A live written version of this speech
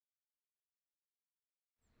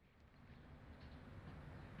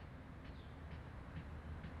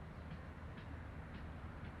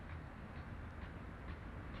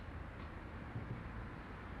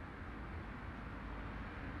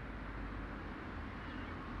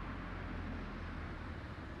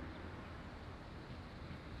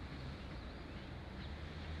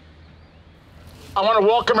I want to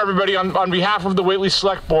welcome everybody on behalf of the Whately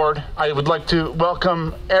Select Board. I would like to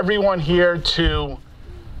welcome everyone here to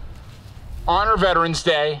honor Veterans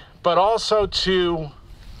Day, but also to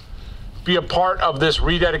be a part of this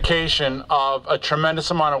rededication of a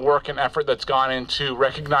tremendous amount of work and effort that's gone into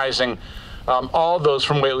recognizing all of those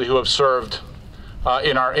from Whately who have served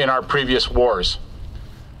in our previous wars.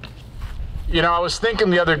 You know, I was thinking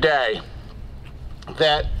the other day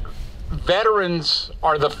that veterans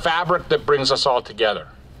are the fabric that brings us all together.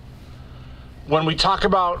 When we talk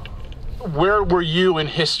about where were you in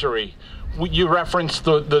history, you reference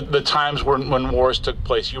the times when wars took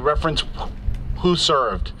place. You reference who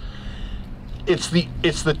served. It's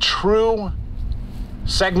the true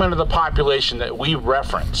segment of the population that we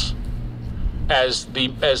reference as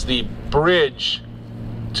the bridge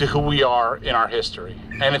to who we are in our history.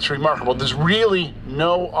 And it's remarkable. There's really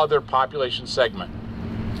no other population segment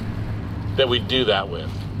that we do that with.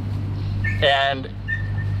 And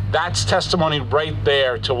that's testimony right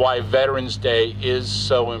there to why Veterans Day is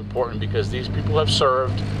so important, because these people have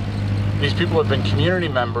served, these people have been community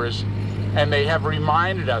members, and they have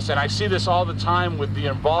reminded us, and I see this all the time with the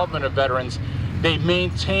involvement of veterans, they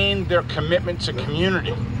maintain their commitment to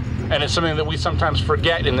community. And it's something that we sometimes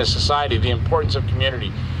forget in this society, the importance of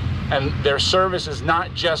community. And their service is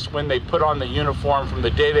not just when they put on the uniform from the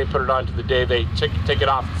day they put it on to the day they take it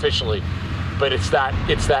off officially, but it's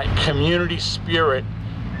that community spirit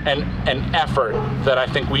and effort that I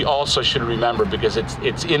think we also should remember, because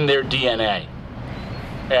it's in their DNA.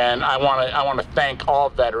 And I want to thank all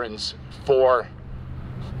veterans for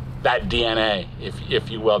that DNA, if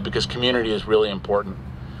you will, because community is really important.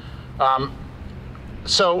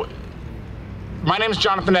 So my name is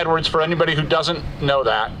Jonathan Edwards, for anybody who doesn't know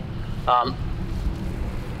that.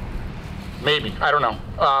 Maybe, I don't know.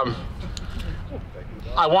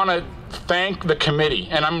 I want to thank the committee,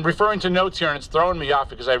 and I'm referring to notes here, and it's throwing me off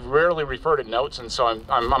because I rarely refer to notes, and so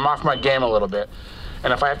I'm off my game a little bit.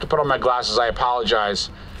 And if I have to put on my glasses, I apologize.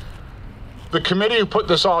 The committee who put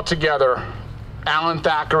this all together, Alan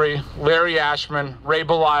Thackeray, Larry Ashman, Ray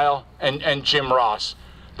Belisle, and Jim Ross,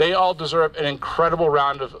 they all deserve an incredible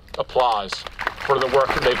round of applause for the work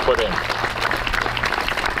that they put in.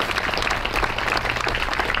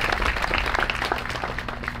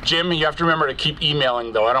 Jim, you have to remember to keep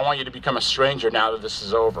emailing, though. I don't want you to become a stranger now that this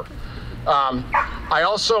is over. I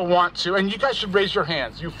also want to, and you guys should raise your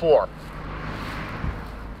hands, you four.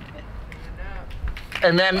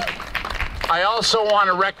 And then I also want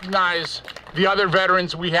to recognize the other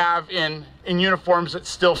veterans we have in uniforms that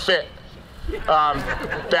still fit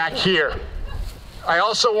back here. I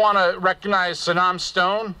also want to recognize Sanam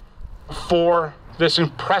Stone for this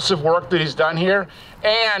impressive work that he's done here,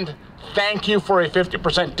 and thank you for a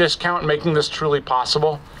 50% discount making this truly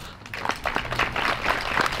possible.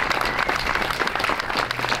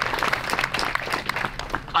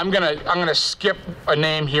 I'm gonna skip a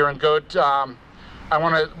name here and go to, I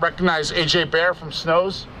want to recognize AJ Bear from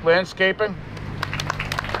Snow's Landscaping.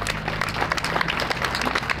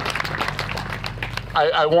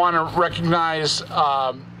 I want to recognize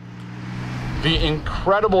the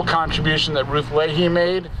incredible contribution that Ruth Leahy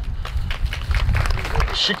made.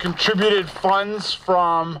 She contributed funds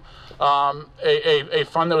from a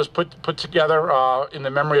fund that was put together in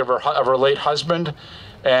the memory of her late husband,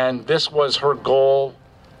 and this was her goal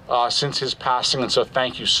since his passing, and so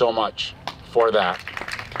thank you so much for that.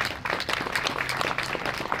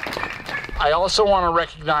 I also want to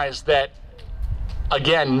recognize that,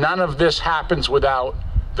 again, none of this happens without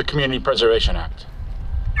the Community Preservation Act.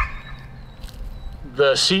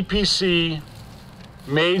 The CPC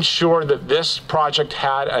made sure that this project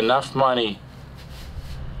had enough money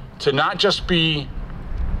to not just be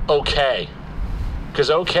okay, because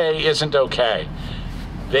okay isn't okay.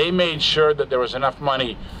 They made sure that there was enough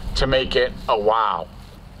money to make it a wow.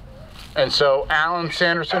 And so Alan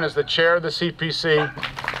Sanderson, as the chair of the CPC,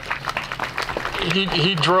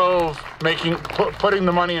 he drove putting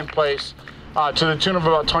the money in place to the tune of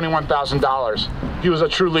about $21,000. He was a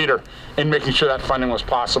true leader in making sure that funding was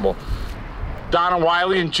possible. Donna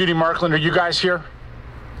Wiley and Judy Markland, are you guys here?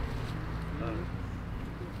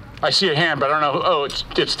 I see a hand, but I don't know. Oh,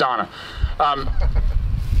 it's Donna.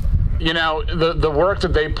 You know, the work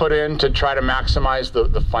that they put in to try to maximize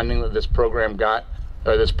the funding that this program got,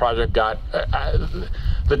 or this project got,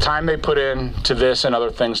 the time they put in to this and other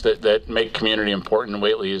things that make community important in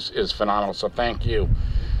Whately is phenomenal, so thank you.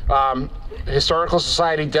 Historical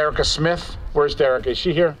Society, Derica Smith. Where's Derica? Is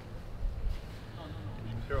she here?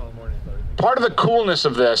 Part of the coolness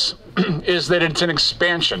of this is that it's an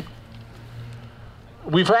expansion.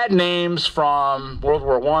 We've had names from World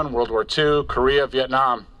War I, World War II, Korea,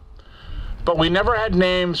 Vietnam. But we never had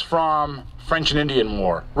names from French and Indian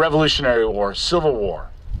War, Revolutionary War, Civil War,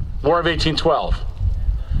 War of 1812.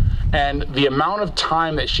 And the amount of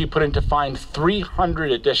time that she put in to find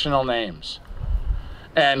 300 additional names.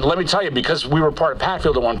 And let me tell you, because we were part of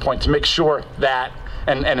Hatfield at one point, to make sure that,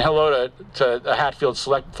 and hello to a Hatfield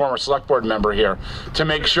former select board member here, to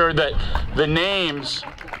make sure that the names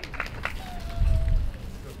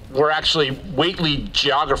were actually Whately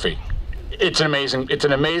geography. It's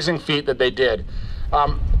an amazing feat that they did.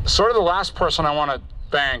 Sort of the last person I want to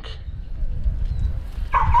thank,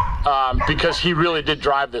 because he really did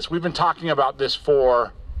drive this. We've been talking about this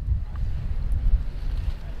for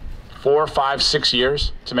 4, 5, 6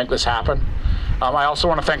 years to make this happen. I also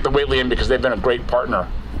want to thank the Whately Inn because they've been a great partner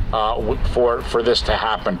for this to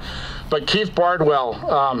happen. But Keith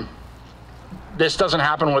Bardwell, this doesn't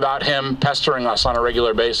happen without him pestering us on a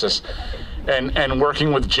regular basis and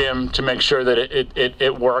working with Jim to make sure that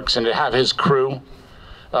it works, and to have his crew.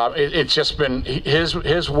 It's just been,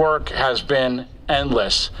 his work has been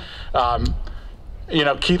endless. You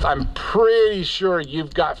know, Keith, I'm pretty sure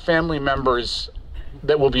you've got family members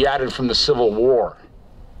that will be added from the Civil War,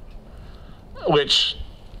 which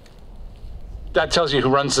that tells you who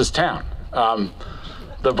runs this town.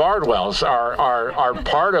 The Bardwells are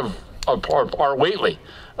part of our Whately.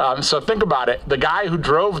 So think about it. The guy who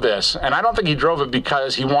drove this, and I don't think he drove it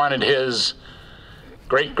because he wanted his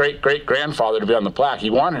great-great-great-grandfather to be on the plaque. He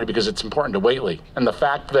wanted it because it's important to Whately. And the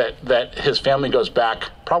fact that his family goes back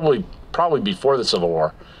probably before the Civil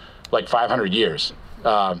War, like 500 years,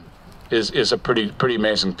 is a pretty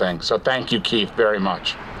amazing thing. So thank you, Keith, very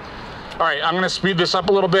much. All right, I'm going to speed this up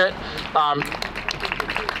a little bit.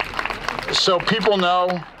 So people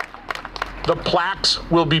know, the plaques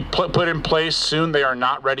will be put in place soon. They are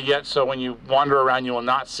not ready yet, so when you wander around, you will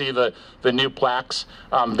not see the new plaques.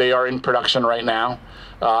 They are in production right now,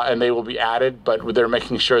 and they will be added, but they're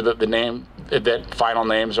making sure that that final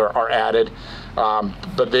names are added.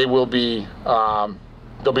 But they will be,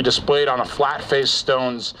 they'll be displayed on a flat-faced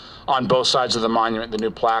stones on both sides of the monument, the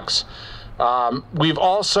new plaques. We've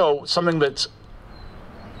also, something that's,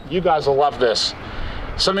 you guys will love this,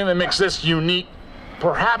 something that makes this unique,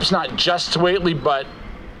 perhaps not just to Whately, but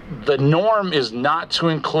the norm is not to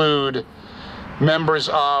include members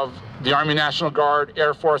of the Army National Guard,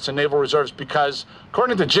 Air Force, and Naval Reserves, because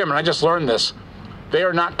according to Jim, and I just learned this, they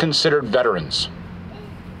are not considered veterans.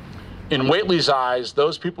 In Whately's eyes,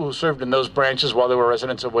 those people who served in those branches while they were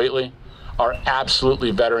residents of Whately are absolutely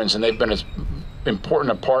veterans, and they've been as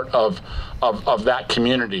important a part of that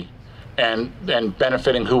community and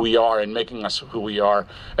benefiting who we are and making us who we are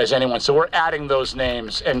as anyone. So we're adding those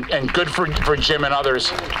names, and good for Jim and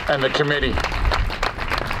others and the committee.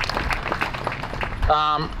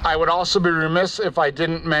 I would also be remiss if I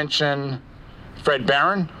didn't mention Fred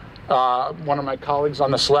Barron, one of my colleagues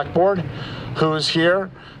on the select board, who's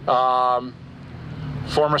here. Former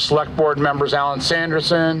select board members Alan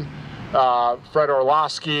Sanderson, Fred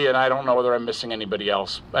Orlowski, and I don't know whether I'm missing anybody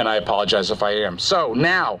else, and I apologize if I am. So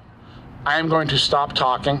now I am going to stop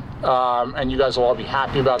talking, and you guys will all be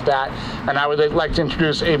happy about that. And I would like to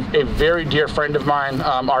introduce a very dear friend of mine,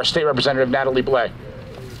 our state representative, Natalie Blais.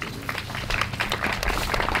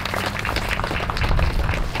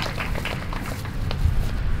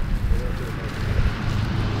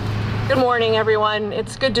 Good morning, everyone.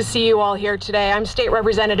 It's good to see you all here today. I'm State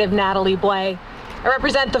Representative Natalie Blais. I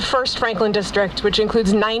represent the 1st Franklin District, which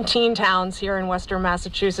includes 19 towns here in Western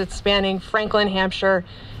Massachusetts, spanning Franklin, Hampshire,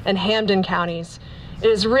 and Hampden counties. It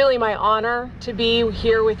is really my honor to be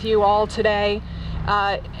here with you all today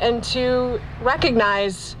and to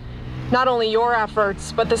recognize not only your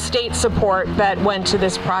efforts, but the state support that went to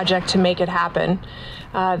this project to make it happen.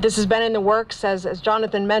 This has been in the works, as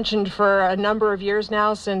Jonathan mentioned, for a number of years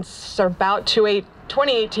now, since about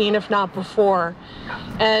 2018, if not before.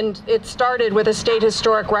 And it started with a State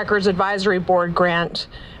Historic Records Advisory Board grant,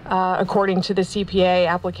 according to the CPA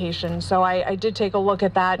application. So I did take a look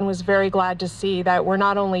at that and was very glad to see that we're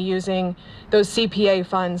not only using those CPA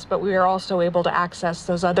funds, but we are also able to access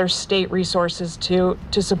those other state resources to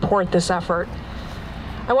support this effort.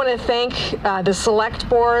 I want to thank the Select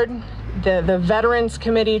Board, the Veterans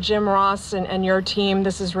Committee, Jim Ross, and your team.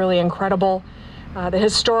 This is really incredible. The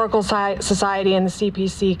Historical Society and the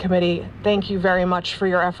CPC Committee, thank you very much for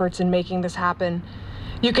your efforts in making this happen.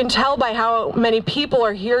 You can tell by how many people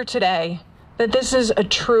are here today that this is a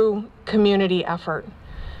true community effort.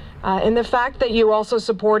 And the fact that you also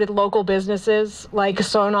supported local businesses like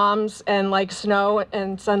Sonoms and like Snow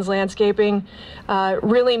and Sons Landscaping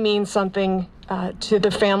really means something to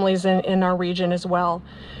the families in our region as well.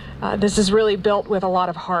 This is really built with a lot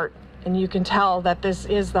of heart. and you can tell that this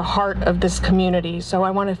is the heart of this community. So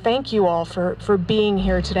I want to thank you all for being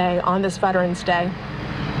here today on this Veterans Day.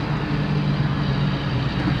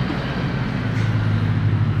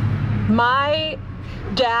 My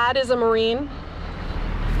dad is a Marine.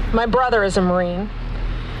 My brother is a Marine.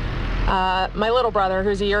 My little brother,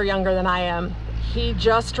 who's a year younger than I am, he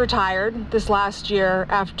just retired this last year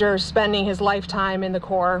after spending his lifetime in the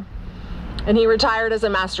Corps, and he retired as a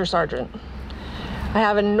Master Sergeant. I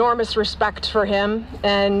have enormous respect for him,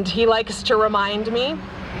 and he likes to remind me,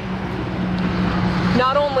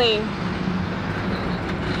 not only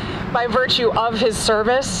by virtue of his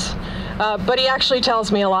service, but he actually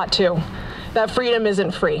tells me a lot too, that freedom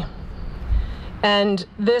isn't free. And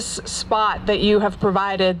this spot that you have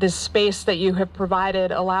provided, this space that you have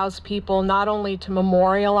provided, allows people not only to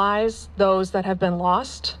memorialize those that have been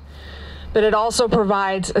lost, but it also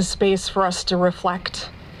provides a space for us to reflect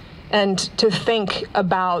and to think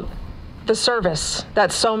about the service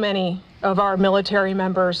that so many of our military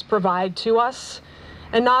members provide to us,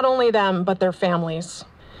 and not only them, but their families.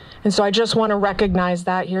 And so I just want to recognize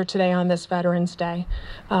that here today on this Veterans Day,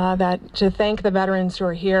 that to thank the veterans who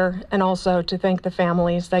are here, and also to thank the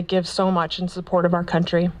families that give so much in support of our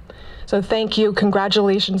country. So thank you.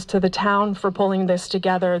 Congratulations to the town for pulling this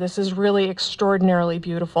together. This is really extraordinarily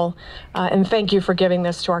beautiful. And thank you for giving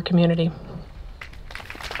this to our community.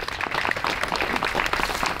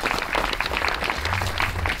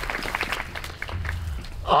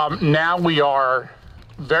 Now we are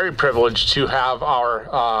very privileged to have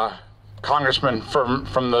our congressman from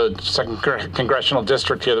the 2nd Congressional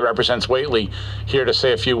District here that represents Whately here to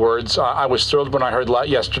say a few words. I was thrilled when I heard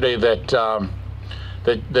yesterday that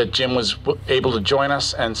that Jim was able to join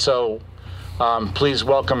us, and so please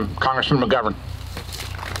welcome Congressman McGovern.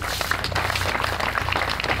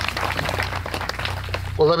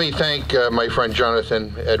 Well, let me thank my friend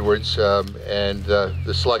Jonathan Edwards and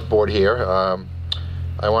the Select Board here.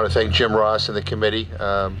 I want to thank Jim Ross and the committee.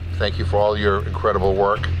 Thank you for all your incredible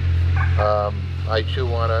work. I too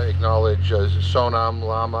want to acknowledge Sonam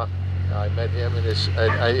Lama. I met him, and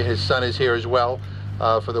his son is here as well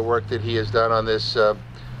for the work that he has done on this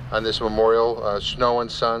memorial. Snow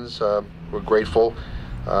and Sons, we're grateful.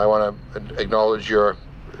 I want to acknowledge your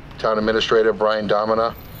town administrator, Brian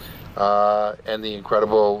Domina, and the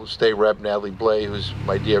incredible state rep, Natalie Blais, who's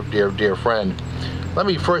my dear friend. Let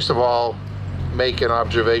me first of all make an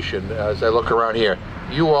observation as I look around here.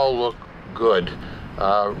 You all look good,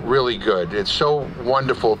 really good. It's so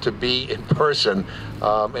wonderful to be in person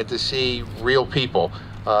and to see real people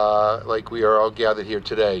like we are all gathered here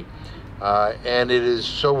today. And it is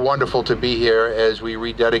so wonderful to be here as we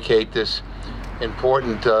rededicate this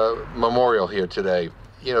important memorial here today.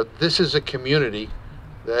 You know, this is a community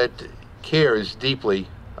that cares deeply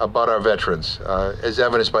about our veterans, as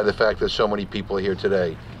evidenced by the fact that so many people are here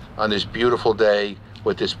today on this beautiful day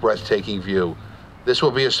with this breathtaking view. This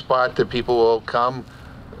will be a spot that people will come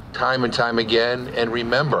time and time again and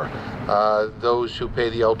remember those who pay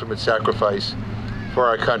the ultimate sacrifice for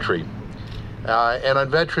our country. And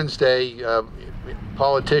on Veterans Day,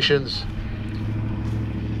 politicians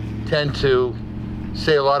tend to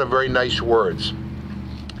say a lot of very nice words.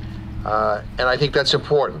 And I think that's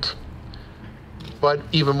important. But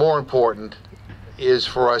even more important is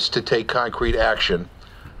for us to take concrete action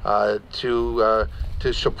to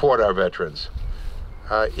support our veterans.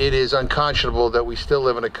 It is unconscionable that we still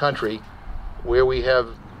live in a country where we have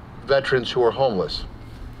veterans who are homeless,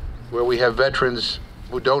 where we have veterans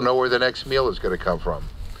who don't know where the next meal is going to come from,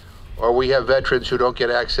 or we have veterans who don't get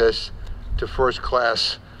access to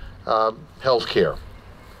first-class health care.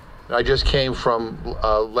 I just came from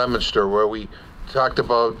Leominster, where we talked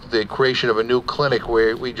about the creation of a new clinic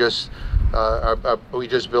where we just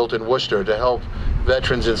built in Worcester to help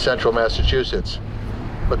veterans in central Massachusetts.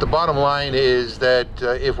 But the bottom line is that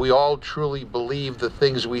if we all truly believe the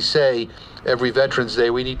things we say every Veterans Day,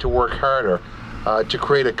 we need to work harder to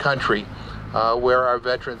create a country where our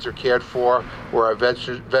veterans are cared for, where our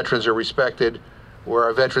veterans are respected, where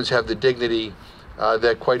our veterans have the dignity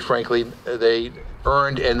that, quite frankly, they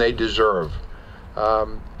earned and they deserve.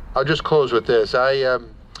 I'll just close with this.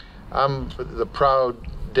 I'm the proud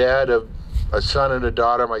dad of a son and a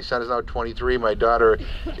daughter. My son is now 23, my daughter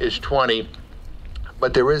is 20.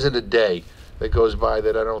 But there isn't a day that goes by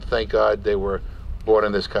that I don't thank God they were born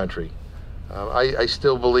in this country. I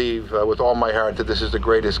still believe with all my heart that this is the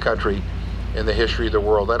greatest country in the history of the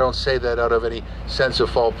world. I don't say that out of any sense of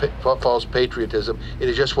false patriotism. It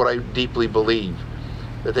is just what I deeply believe,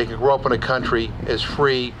 that they can grow up in a country as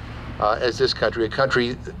free as this country, a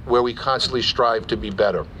country where we constantly strive to be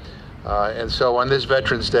better. And so on this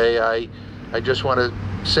Veterans Day, I just want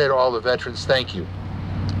to say to all the veterans, thank you.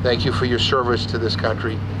 Thank you for your service to this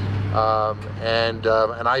country. And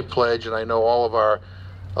I pledge, and I know all of our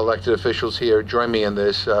elected officials here join me in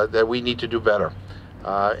this, that we need to do better.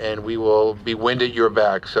 And we will be wind at your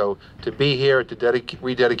back. So to be here at the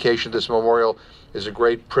rededication of this memorial is a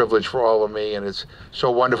great privilege for all of me, and it's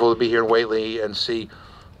so wonderful to be here in Whately and see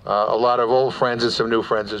a lot of old friends and some new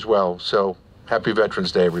friends as well. So happy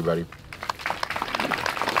Veterans Day, everybody.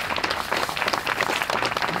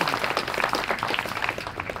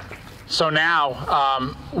 So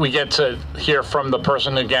now we get to hear from the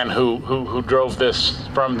person again who drove this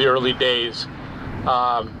from the early days.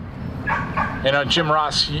 You know, Jim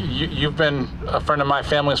Ross, you've been a friend of my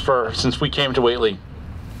family's since we came to Whately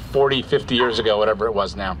 40, 50 years ago, whatever it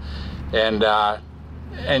was now. And I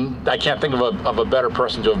can't think of a better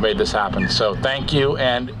person to have made this happen. So thank you,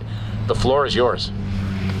 and the floor is yours.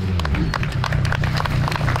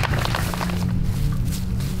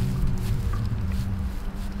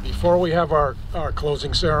 Before we have our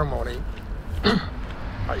closing ceremony,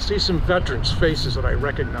 I see some veterans' faces that I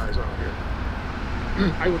recognize out here.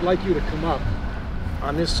 I would like you to come up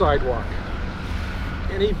on this sidewalk.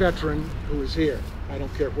 Any veteran who is here, I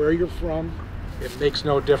don't care where you're from, it makes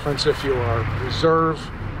no difference if you are Reserve,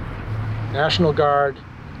 National Guard,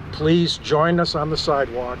 please join us on the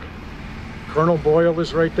sidewalk. Colonel Boyle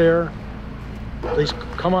is right there. Please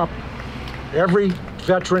come up. Every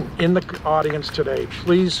veteran in the audience today,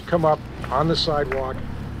 please come up on the sidewalk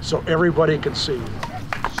so everybody can see you.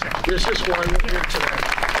 This is why we're here today.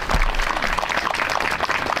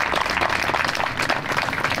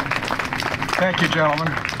 Thank you,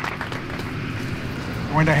 gentlemen.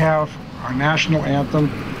 We're going to have our national anthem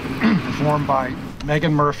performed by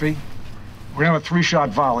Megan Murphy. We're going to have a three-shot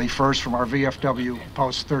volley first from our VFW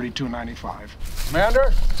post 3295.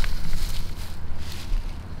 Commander,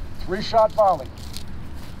 three-shot volley.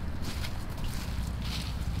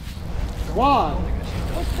 One,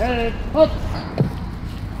 head, hook.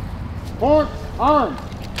 Fork, arm.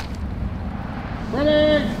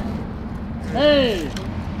 Ready, aim.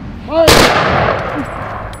 Fire!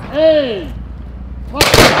 Aim!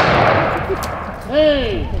 Fire!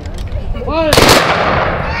 Aim! Fire!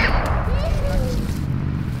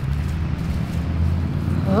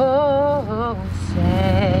 Oh,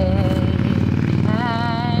 say,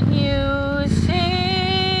 can you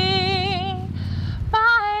see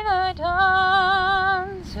by the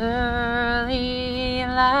dawn's early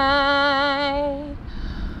light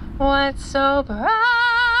what so proudly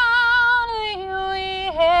we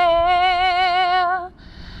hail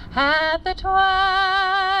at the twilight's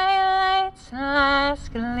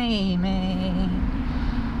last gleaming,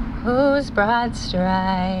 whose broad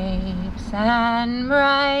stripes and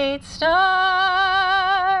bright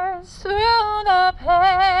stars through the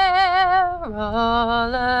perilous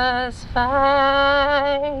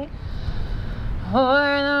fight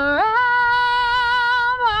o'er the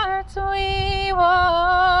ramparts we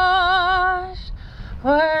watched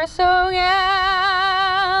were so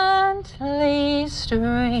gallantly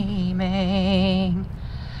streaming,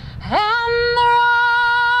 and the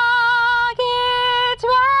rockets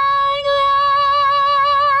rang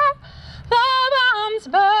loud, the bombs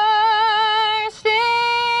bursting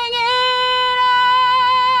in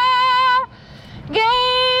air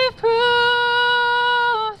gave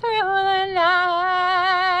proof through the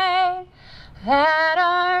night that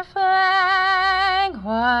our flag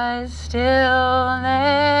was still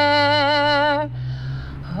there.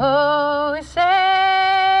 Oh,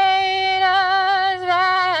 say does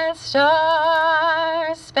that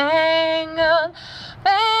star-spangled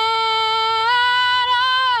banner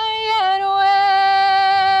yet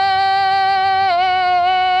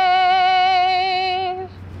wave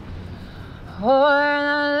o'er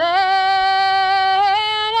the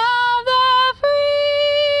land of the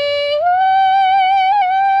free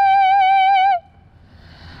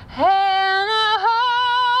and the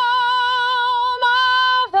home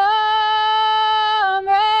of the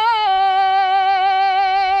brave.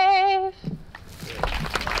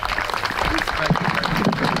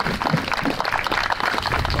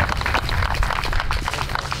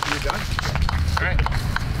 You done? All right.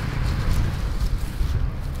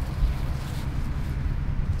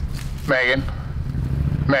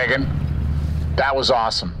 Megan, that was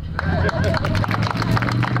awesome.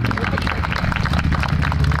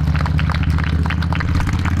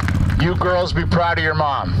 You girls be proud of your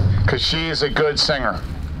mom, because she is a good singer.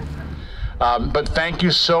 But thank you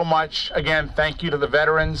so much. Again, thank you to the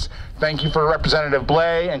veterans. Thank you for Representative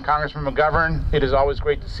Blais and Congressman McGovern. It is always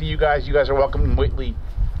great to see you guys. You guys are welcome in Whately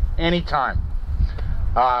anytime.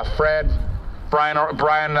 Fred, Brian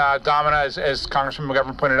Domina, as Congressman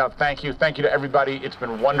McGovern pointed out, thank you to everybody. It's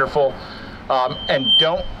been wonderful, and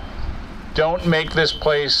don't make this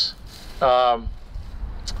place some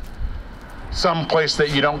place that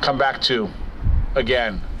you don't come back to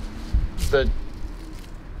again. The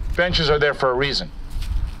benches are there for a reason,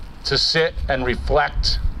 to sit and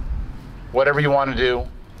reflect whatever you want to do.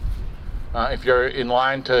 If you're in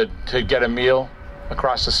line to get a meal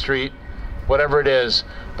across the street, whatever it is,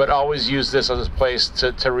 but always use this as a place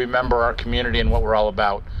to remember our community and what we're all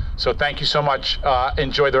about. So thank you so much.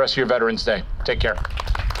 Enjoy the rest of your Veterans Day. Take care.